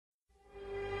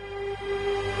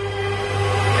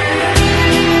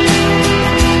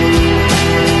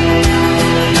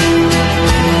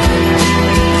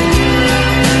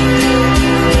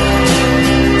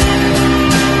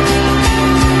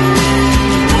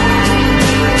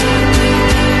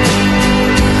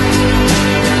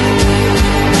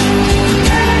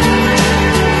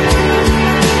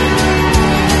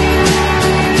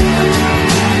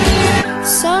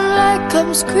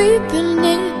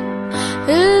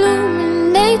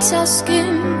lights our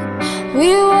skin. We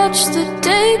watch the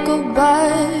day go by,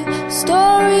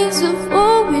 stories of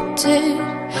what we did.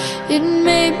 It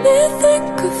made me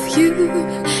think of you,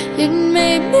 it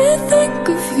made me think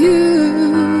of you.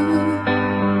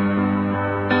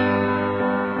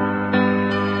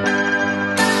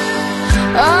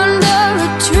 Under a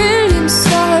trillion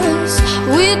stars,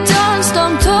 we danced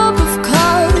on top of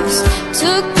cars,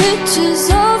 took pictures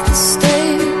of the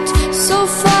stage, so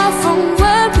far from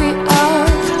where we are.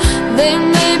 They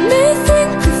made me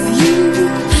think of you,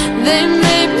 they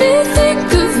made me think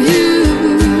of you.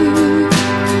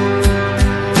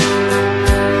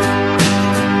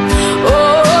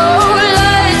 Oh,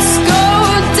 lights go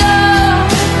down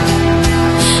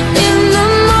in the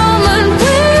moment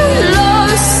we're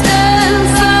lost and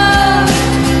found.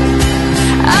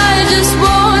 I just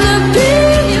wanna be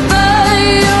by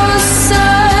your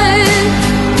side.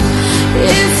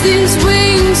 If these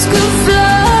wings could fly,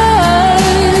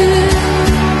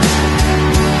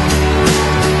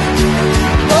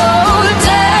 oh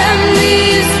damn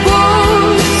these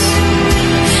walls.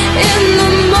 In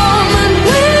the moment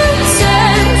we're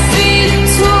 10 feet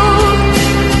tall,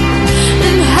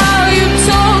 and how you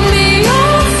told me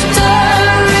off the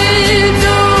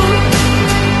riddle.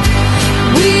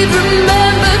 We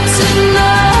remember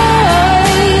tonight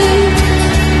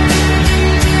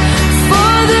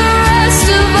for the rest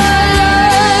of our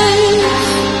lives.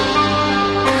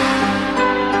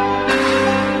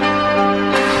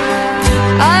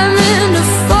 I'm in a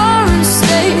foreign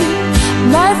state,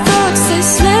 my thoughts they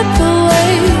slip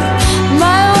away,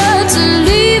 my words are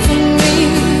leaving me,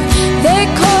 they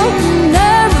call an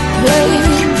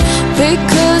airplane,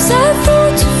 because I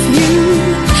thought of you,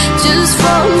 just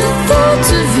from the thought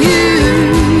of you.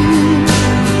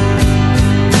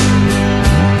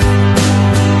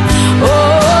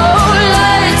 Oh,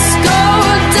 lights go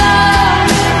down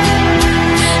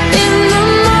in the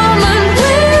moment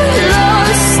we're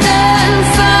lost and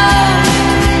found.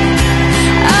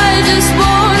 I just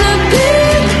wanna be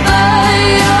by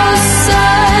your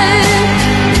side.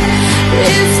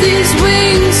 If these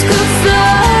wings could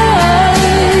fly,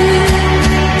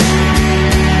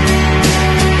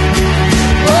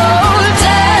 oh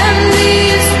damn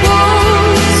these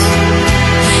walls.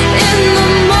 In the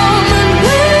moment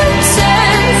we're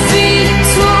 10 feet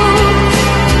tall,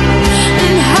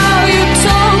 and how you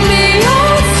told me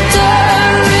off the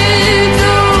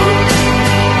riddle.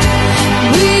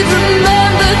 We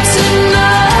remember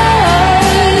tonight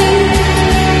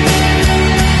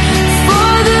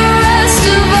for the rest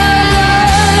of our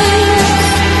lives.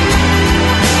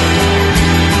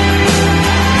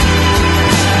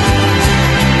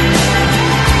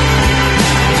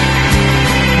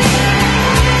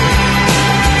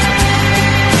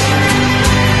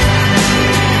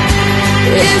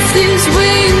 If these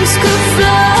wings could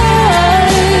fly,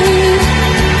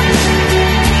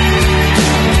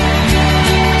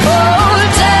 oh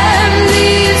damn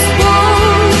these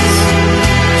walls.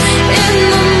 In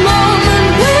the moment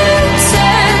we're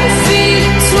 10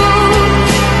 feet tall,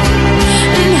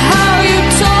 and how you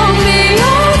told me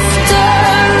off the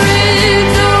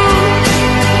riddle.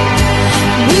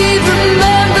 We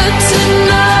remember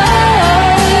tonight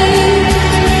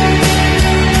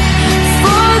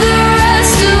for the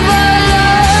rest of our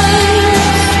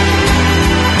lives.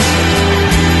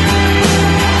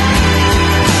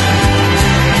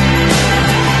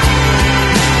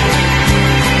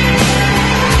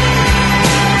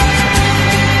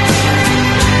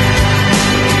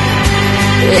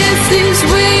 If these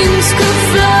wings could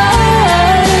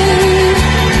fly,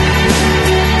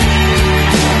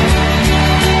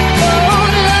 oh,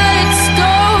 lights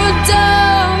go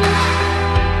down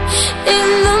in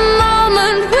the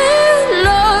moment we're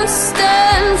lost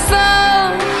and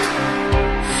found.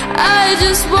 I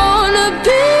just wanna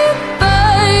be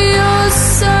by your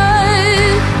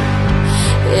side.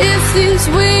 If these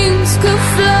wings could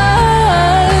fly.